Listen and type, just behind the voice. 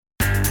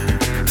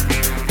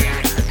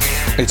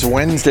It's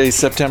Wednesday,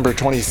 September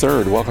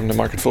 23rd. Welcome to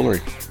Market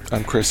Foolery.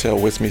 I'm Chris Hill.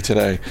 With me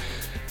today,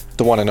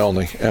 the one and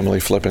only Emily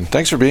Flippen.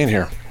 Thanks for being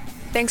here.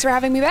 Thanks for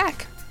having me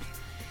back.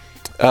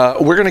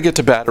 We're going to get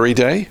to Battery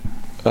Day,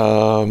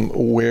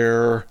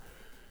 where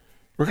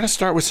we're going to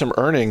start with some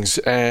earnings,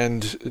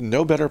 and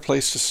no better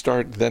place to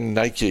start than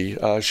Nike.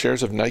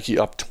 Shares of Nike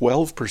up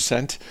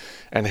 12%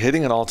 and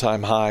hitting an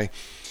all-time high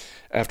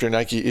after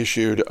Nike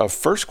issued a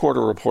first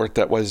quarter report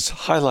that was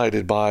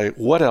highlighted by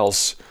what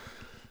else?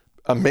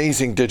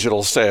 Amazing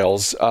digital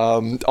sales.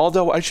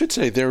 Although I should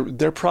say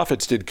their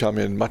profits did come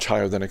in much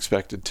higher than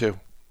expected too.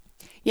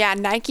 Yeah,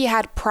 Nike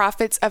had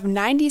profits of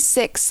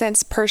 96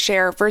 cents per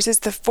share versus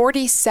the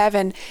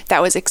 47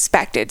 that was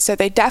expected. So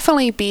they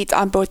definitely beat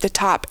on both the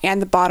top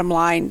and the bottom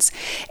lines.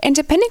 And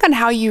depending on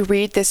how you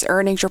read this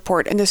earnings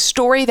report and the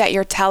story that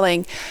you're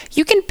telling,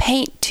 you can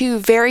paint two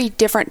very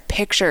different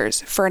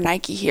pictures for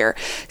Nike here.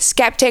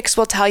 Skeptics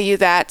will tell you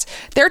that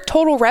their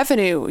total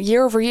revenue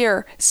year over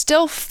year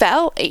still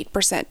fell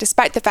 8%,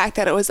 despite the fact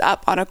that it was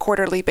up on a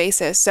quarterly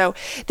basis. So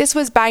this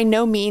was by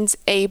no means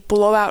a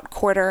blowout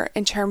quarter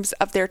in terms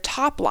of their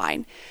top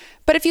line.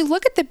 But if you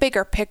look at the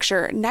bigger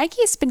picture,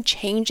 Nike has been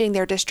changing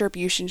their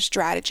distribution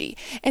strategy.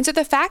 And so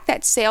the fact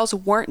that sales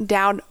weren't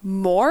down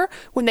more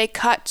when they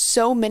cut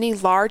so many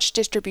large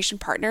distribution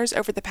partners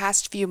over the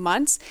past few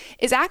months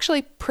is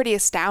actually pretty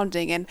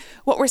astounding. And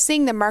what we're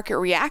seeing the market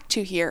react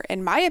to here,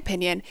 in my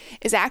opinion,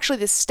 is actually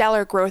the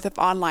stellar growth of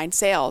online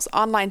sales.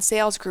 Online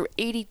sales grew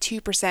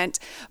 82%,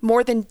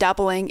 more than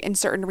doubling in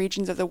certain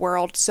regions of the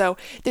world. So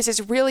this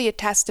is really a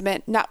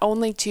testament not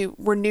only to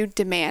renewed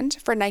demand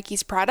for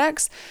Nike's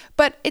products,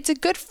 but it's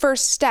a good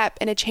first step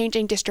in a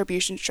changing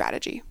distribution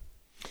strategy.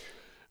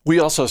 We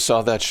also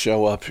saw that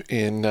show up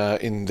in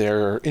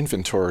their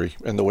inventory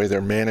and the way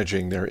they're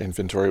managing their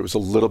inventory. It was a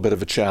little bit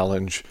of a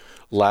challenge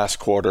last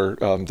quarter.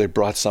 They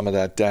brought some of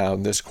that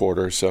down this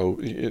quarter, so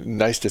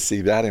nice to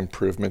see that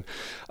improvement.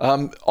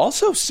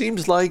 Also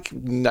seems like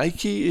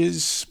Nike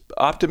is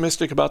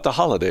optimistic about the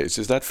holidays.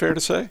 Is that fair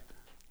to say?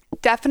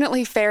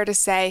 Definitely fair to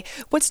say.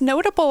 What's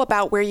notable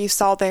about where you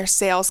saw their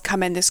sales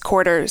come in this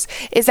quarter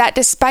is that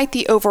despite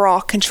the overall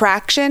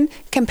contraction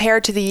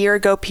compared to the year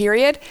ago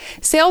period,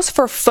 sales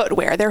for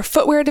footwear, their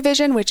footwear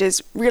division, which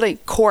is really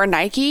core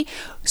Nike,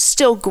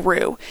 still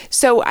grew.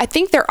 So I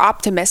think they're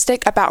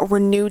optimistic about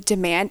renewed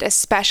demand,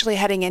 especially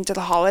heading into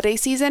the holiday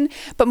season,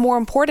 but more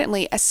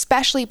importantly,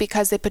 especially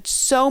because they put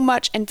so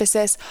much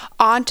emphasis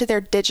onto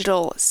their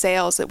digital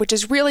sales, which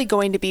is really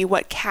going to be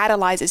what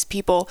catalyzes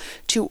people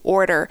to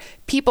order.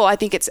 People, I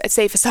think it's a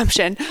safe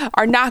assumption,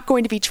 are not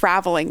going to be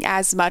traveling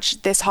as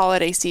much this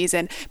holiday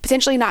season,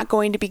 potentially not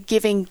going to be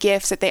giving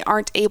gifts that they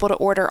aren't able to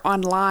order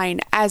online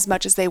as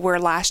much as they were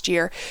last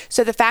year.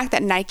 So the fact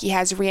that Nike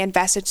has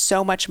reinvested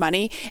so much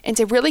money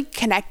into really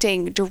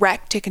connecting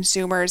direct to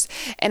consumers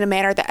in a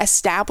manner that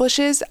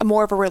establishes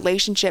more of a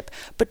relationship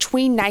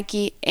between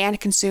Nike and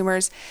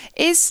consumers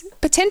is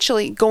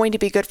potentially going to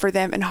be good for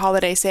them in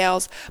holiday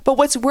sales. But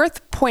what's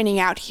worth pointing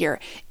out here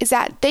is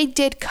that they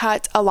did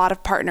cut a lot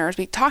of partners.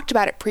 We talked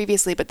about it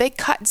previously, but they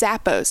cut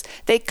Zappos,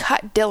 they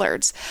cut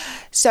Dillard's.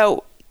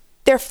 So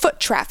their foot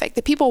traffic,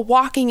 the people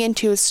walking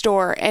into a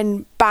store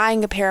and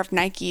buying a pair of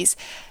Nikes,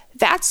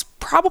 that's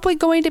probably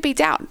going to be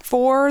down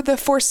for the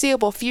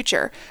foreseeable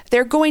future.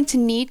 They're going to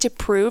need to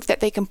prove that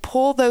they can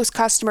pull those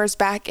customers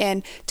back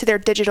in to their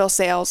digital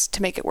sales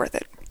to make it worth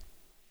it.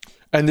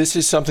 And this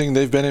is something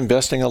they've been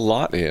investing a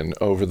lot in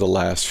over the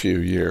last few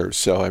years.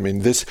 So, I mean,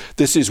 this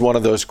is one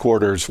of those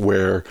quarters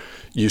where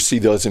you see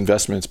those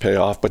investments pay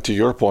off. But to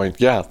your point,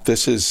 yeah,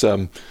 this is,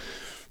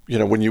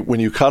 when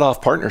you cut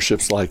off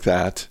partnerships like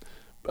that,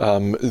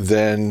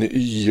 then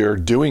you're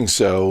doing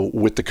so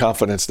with the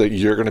confidence that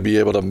you're going to be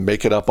able to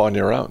make it up on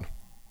your own.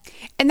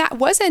 And that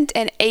wasn't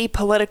an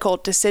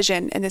apolitical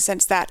decision in the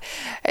sense that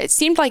it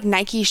seemed like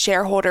Nike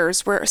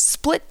shareholders were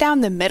split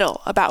down the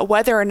middle about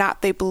whether or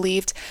not they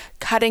believed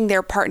cutting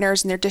their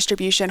partners and their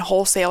distribution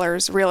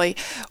wholesalers really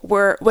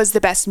was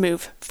the best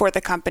move for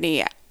the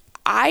company.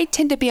 I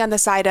tend to be on the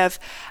side of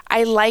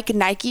I like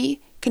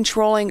Nike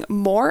controlling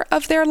more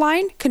of their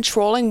line,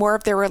 controlling more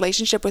of their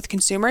relationship with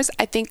consumers.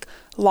 I think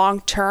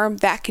long term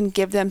that can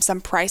give them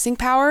some pricing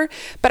power,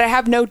 but I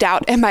have no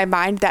doubt in my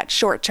mind that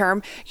short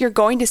term you're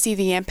going to see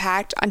the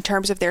impact on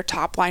terms of their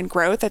top line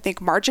growth. I think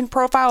margin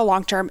profile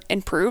long term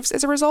improves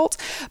as a result,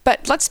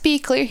 but let's be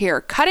clear here,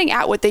 cutting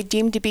out what they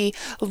deem to be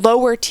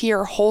lower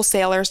tier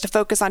wholesalers to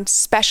focus on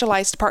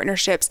specialized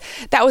partnerships,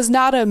 that was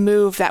not a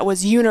move that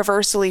was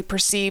universally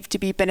perceived to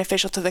be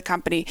beneficial to the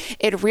company.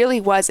 It really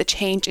was a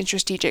change in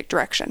strategic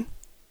direction.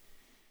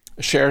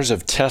 Shares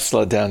of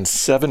Tesla down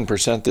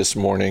 7% this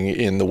morning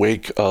in the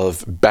wake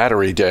of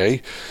Battery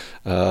Day,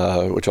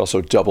 which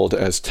also doubled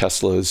as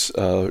Tesla's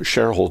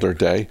shareholder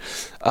day.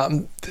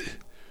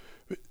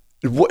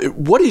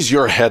 What is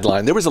your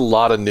headline? There was a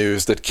lot of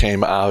news that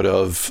came out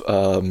of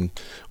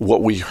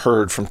what we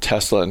heard from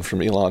Tesla and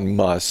from Elon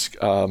Musk.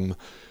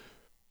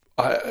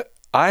 I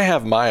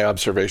have my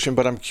observation,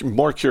 but I'm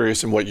more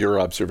curious in what your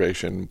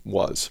observation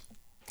was.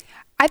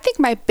 I think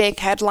my big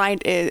headline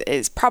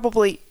is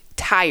probably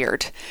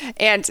tired.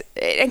 And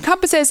it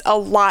encompasses a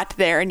lot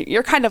there. And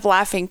you're kind of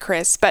laughing,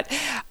 Chris, but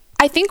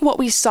I think what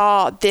we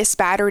saw this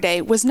Battery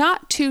Day was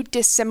not too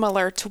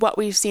dissimilar to what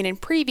we've seen in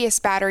previous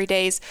Battery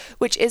Days,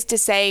 which is to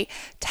say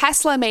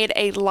Tesla made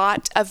a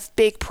lot of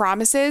big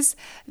promises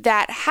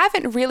that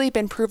haven't really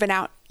been proven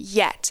out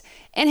yet.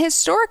 And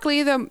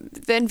historically, the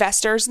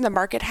investors in the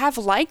market have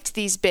liked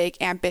these big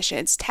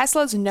ambitions.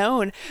 Tesla's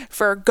known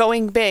for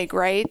going big,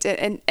 right?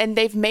 And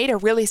they've made a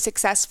really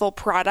successful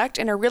product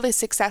and a really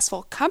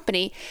successful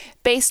company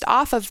based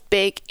off of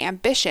big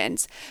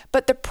ambitions.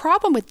 But the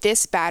problem with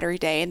this Battery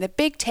Day, and the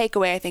big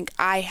takeaway I think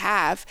I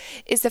have,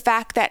 is the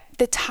fact that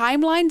the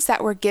timelines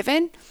that were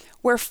given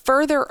were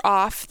further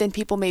off than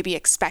people maybe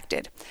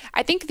expected.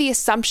 I think the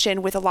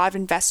assumption with a lot of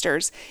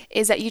investors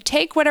is that you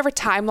take whatever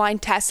timeline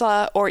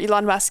Tesla or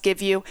Elon Musk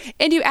give you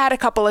and you add a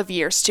couple of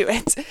years to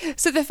it.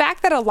 So the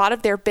fact that a lot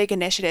of their big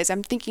initiatives,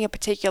 I'm thinking in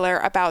particular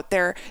about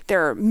their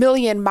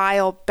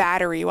million-mile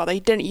battery, while they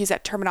didn't use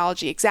that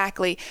terminology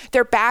exactly,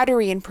 their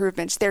battery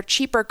improvements, their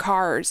cheaper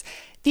cars,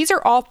 these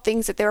are all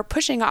things that they were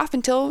pushing off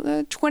until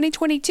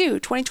 2022,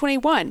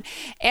 2021.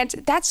 And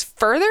that's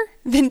further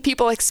than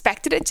people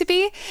expected it to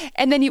be.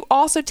 And then you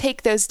also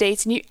take those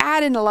dates and you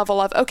add in a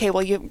level of, okay,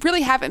 well, you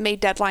really haven't made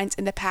deadlines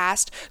in the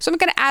past, so I'm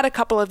going to add a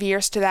couple of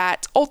years to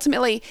that.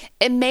 Ultimately,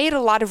 it made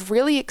a lot of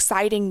really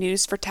exciting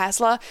news for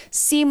Tesla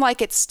seem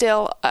like it's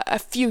still a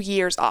few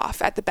years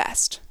off at the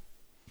best.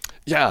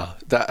 Yeah,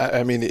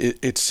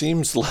 it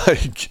seems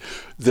like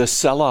the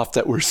sell-off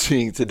that we're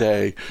seeing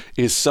today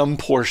is some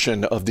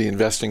portion of the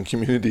investing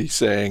community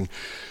saying,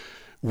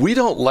 we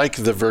don't like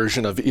the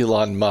version of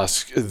Elon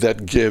Musk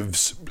that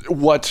gives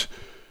what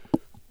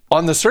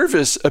on the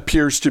surface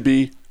appears to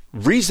be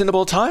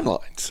reasonable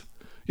timelines.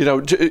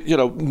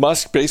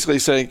 Musk basically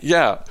saying,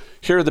 yeah,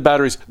 here are the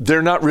batteries.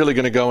 They're not really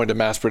going to go into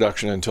mass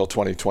production until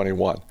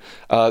 2021.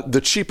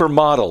 The cheaper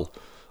model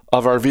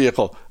of our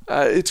vehicle,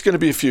 it's going to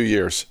be a few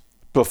years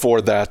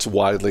before that's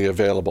widely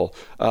available.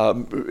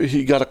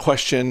 He got a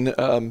question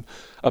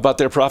about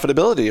their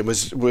profitability. It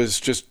was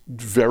just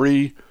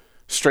very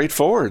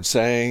straightforward,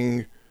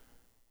 saying,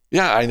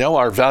 yeah, I know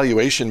our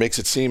valuation makes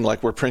it seem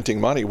like we're printing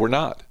money. We're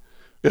not.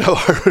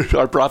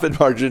 Our profit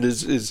margin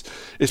is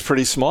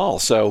pretty small.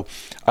 So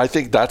I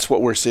think that's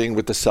what we're seeing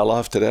with the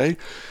sell-off today.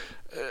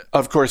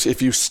 Of course,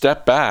 if you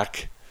step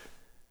back,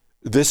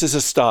 this is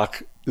a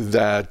stock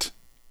that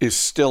is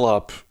still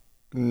up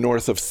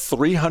north of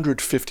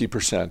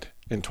 350%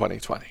 in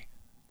 2020.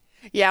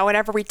 Yeah,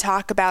 whenever we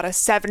talk about a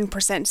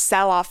 7%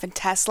 sell-off in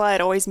Tesla,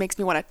 it always makes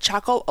me want to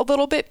chuckle a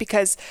little bit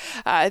because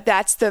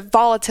that's the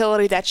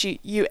volatility that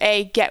you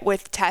A, get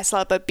with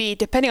Tesla, but B,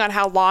 depending on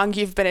how long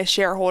you've been a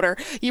shareholder,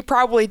 you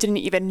probably didn't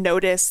even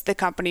notice the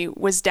company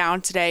was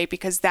down today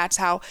because that's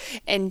how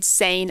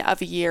insane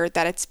of a year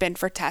that it's been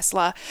for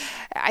Tesla.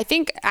 I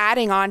think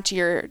adding on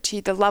to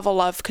the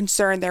level of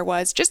concern there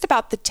was just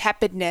about the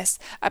tepidness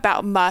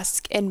about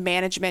Musk and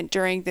management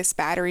during this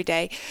Battery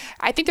Day,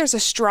 I think there's a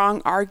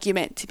strong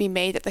argument to be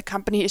made that the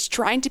company is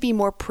trying to be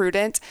more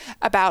prudent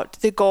about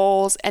the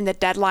goals and the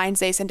deadlines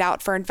they send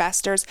out for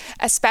investors,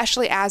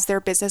 especially as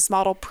their business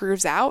model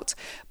proves out.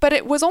 But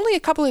it was only a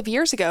couple of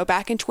years ago,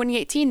 back in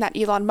 2018, that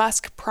Elon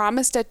Musk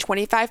promised a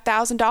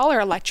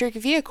 $25,000 electric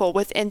vehicle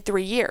within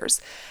 3 years.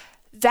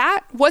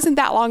 That wasn't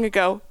that long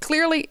ago.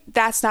 Clearly,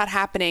 that's not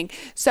happening.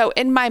 So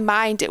in my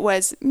mind, it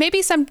was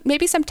maybe some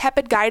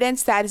tepid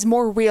guidance that is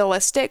more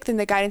realistic than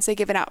the guidance they've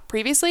given out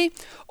previously.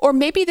 Or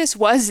maybe this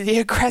was the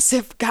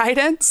aggressive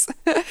guidance.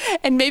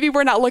 And maybe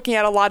we're not looking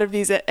at a lot of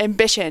these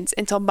ambitions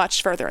until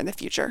much further in the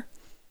future.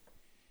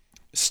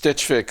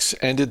 Stitch Fix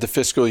ended the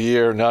fiscal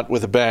year not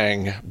with a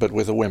bang, but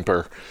with a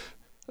whimper.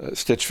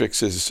 Stitch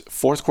Fix's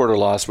fourth quarter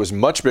loss was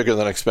much bigger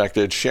than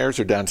expected. Shares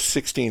are down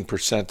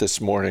 16%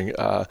 this morning.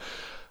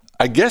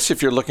 I guess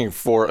if you're looking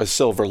for a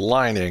silver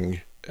lining,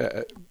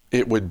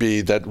 it would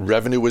be that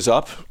revenue was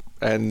up,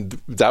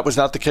 and that was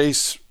not the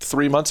case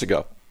 3 months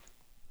ago.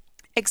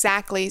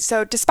 Exactly.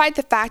 So despite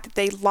the fact that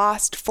they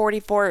lost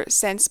 44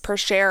 cents per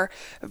share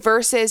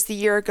versus the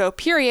year ago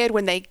period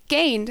when they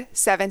gained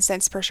 7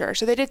 cents per share,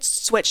 so they did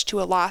switch to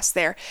a loss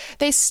there,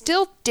 they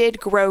still did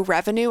grow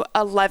revenue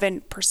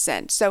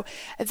 11%. So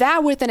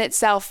that within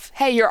itself,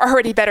 hey, you're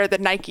already better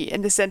than Nike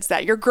in the sense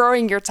that you're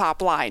growing your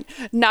top line.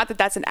 Not that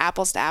that's an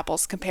apples to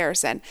apples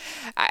comparison.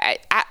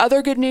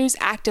 Other good news,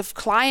 active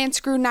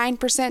clients grew 9%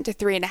 to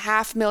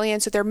 3.5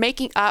 million. So they're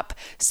making up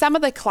some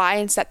of the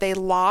clients that they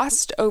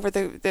lost over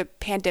the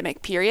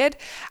pandemic period.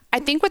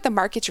 I think what the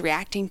market's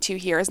reacting to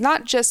here is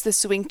not just the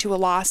swing to a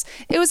loss.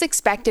 It was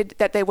expected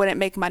that they wouldn't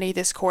make money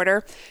this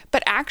quarter,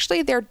 but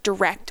actually their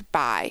direct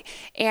buy.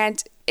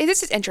 And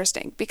this is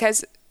interesting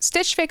because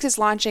Stitch Fix is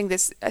launching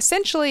this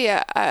essentially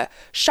a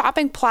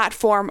shopping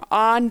platform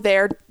on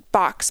their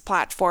box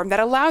platform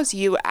that allows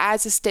you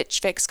as a Stitch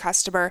Fix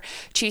customer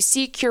to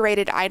see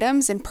curated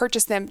items and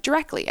purchase them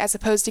directly as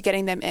opposed to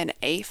getting them in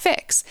a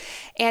fix.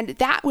 And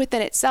that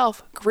within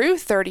itself grew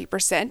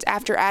 30%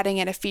 after adding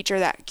in a feature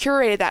that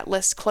curated that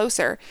list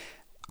closer.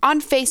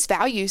 On face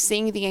value,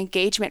 seeing the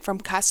engagement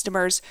from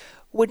customers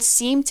would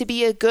seem to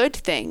be a good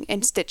thing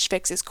in Stitch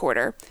Fix's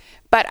quarter.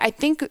 But I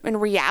think in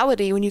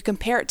reality, when you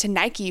compare it to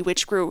Nike,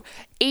 which grew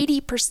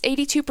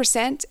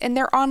 82% in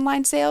their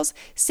online sales,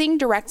 seeing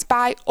Direct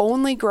Buy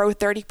only grow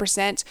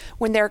 30%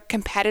 when their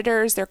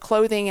competitors, their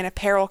clothing and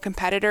apparel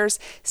competitors,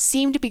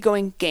 seem to be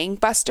going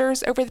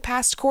gangbusters over the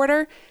past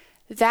quarter,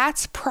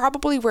 that's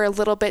probably where a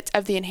little bit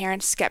of the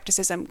inherent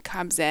skepticism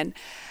comes in.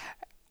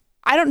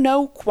 I don't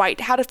know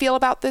quite how to feel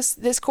about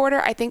this quarter.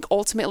 I think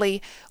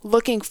ultimately,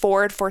 looking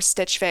forward for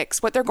Stitch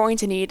Fix, what they're going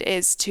to need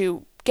is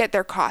to get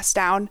their costs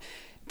down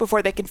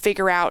before they can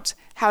figure out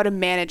how to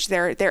manage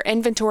their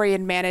inventory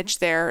and manage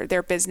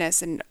their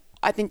business. And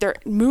I think they're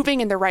moving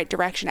in the right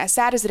direction. As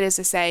sad as it is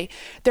to say,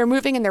 they're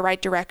moving in the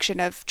right direction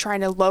of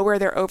trying to lower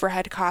their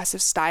overhead costs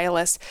of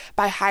stylists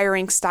by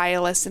hiring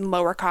stylists in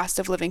lower cost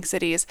of living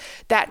cities.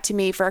 That, to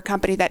me, for a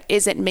company that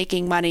isn't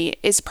making money,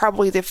 is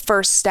probably the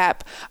first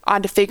step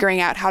onto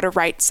figuring out how to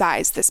right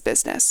size this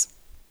business.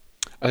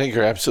 I think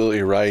you're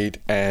absolutely right.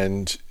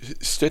 And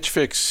Stitch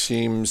Fix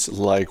seems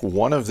like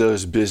one of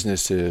those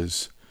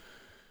businesses,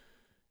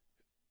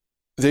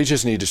 they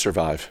just need to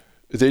survive.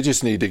 They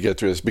just need to get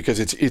through this, because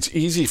it's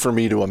easy for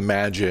me to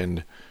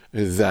imagine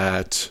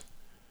that,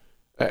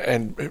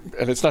 and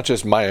it's not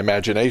just my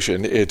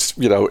imagination. It's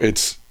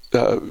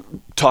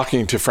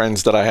talking to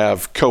friends that I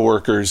have,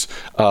 coworkers.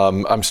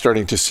 I'm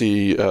starting to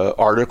see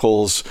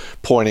articles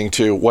pointing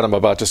to what I'm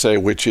about to say,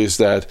 which is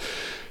that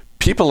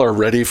people are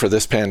ready for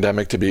this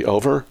pandemic to be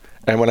over.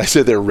 And when I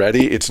say they're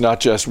ready, it's not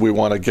just we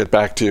want to get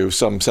back to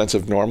some sense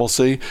of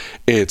normalcy.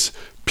 It's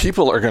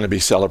people are going to be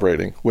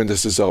celebrating when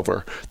this is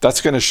over.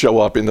 That's going to show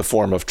up in the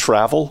form of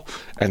travel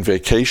and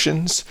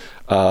vacations.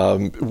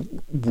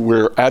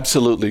 We're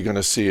absolutely going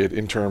to see it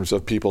in terms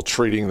of people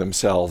treating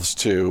themselves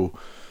to,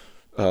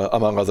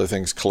 among other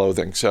things,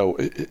 clothing. So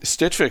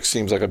Stitch Fix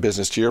seems like a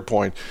business, to your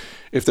point.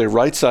 If they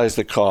right-size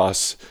the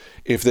costs,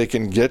 if they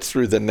can get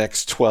through the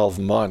next 12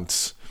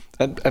 months,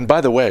 and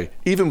by the way,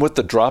 even with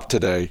the drop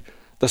today,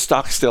 the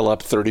stock's still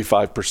up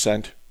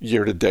 35%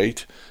 year to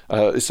date.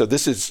 So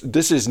this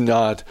is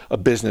not a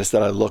business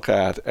that I look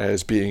at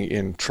as being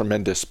in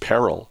tremendous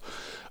peril.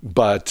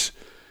 But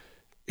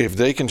if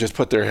they can just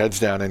put their heads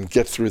down and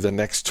get through the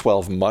next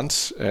 12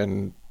 months,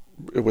 and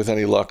with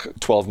any luck,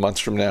 12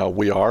 months from now,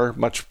 we are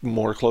much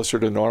more closer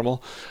to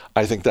normal,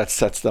 I think that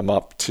sets them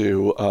up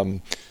to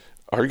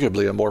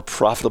arguably a more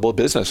profitable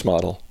business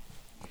model.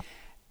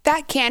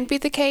 That can be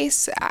the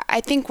case. I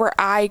think where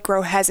I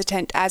grow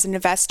hesitant as an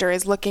investor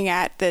is looking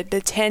at the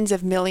tens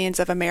of millions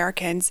of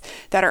Americans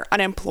that are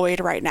unemployed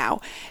right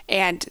now.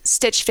 And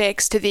Stitch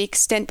Fix, to the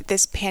extent that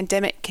this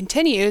pandemic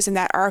continues and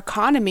that our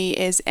economy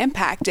is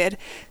impacted,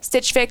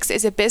 Stitch Fix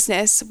is a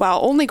business,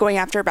 while only going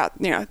after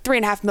about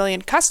 3.5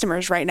 million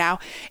customers right now,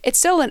 it's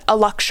still a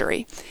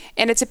luxury.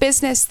 And it's a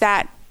business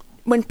that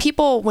when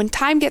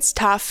time gets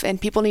tough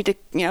and people need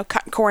to,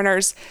 cut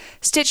corners,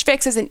 Stitch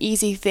Fix is an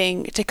easy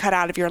thing to cut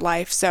out of your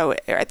life. So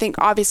I think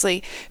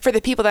obviously for the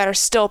people that are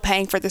still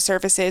paying for the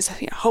services,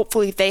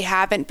 hopefully they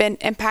haven't been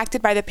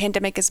impacted by the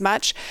pandemic as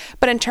much.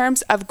 But in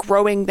terms of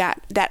growing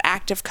that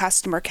active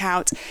customer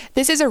count,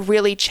 this is a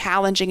really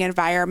challenging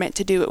environment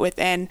to do it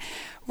within.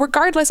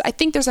 Regardless, I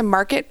think there's a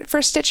market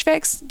for Stitch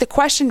Fix. The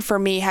question for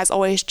me has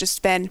always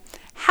just been,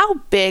 how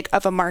big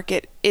of a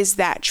market is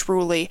that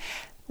truly?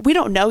 We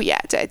don't know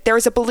yet. There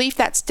was a belief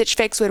that Stitch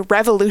Fix would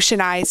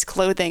revolutionize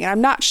clothing, and I'm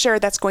not sure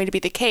that's going to be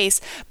the case,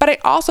 but I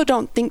also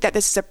don't think that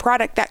this is a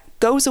product that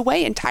goes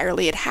away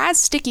entirely. It has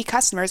sticky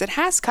customers. It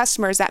has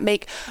customers that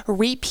make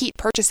repeat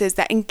purchases,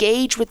 that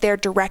engage with their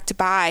Direct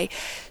Buy.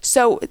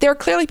 So there are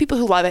clearly people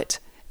who love it.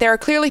 There are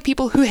clearly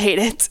people who hate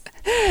it.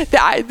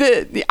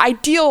 The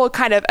ideal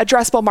kind of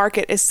addressable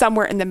market is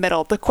somewhere in the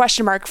middle. The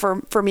question mark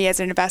for me as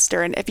an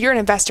investor, and if you're an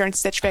investor in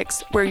Stitch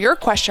Fix, where your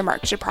question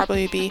mark should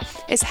probably be,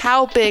 is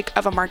how big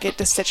of a market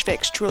does Stitch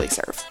Fix truly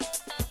serve?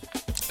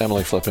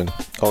 Emily Flippen,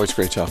 always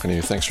great talking to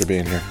you. Thanks for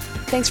being here.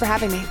 Thanks for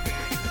having me.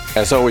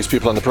 As always,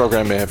 people on the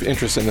program may have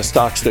interest in the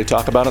stocks they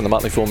talk about, and the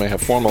Motley Fool may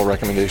have formal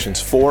recommendations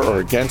for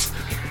or against.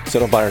 So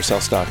don't buy or sell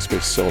stocks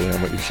based solely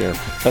on what you hear.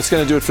 That's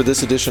going to do it for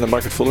this edition of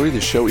Market Foolery. The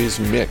show is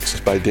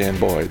mixed by Dan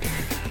Boyd.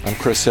 I'm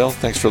Chris Hill.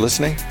 Thanks for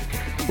listening.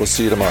 We'll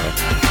see you tomorrow.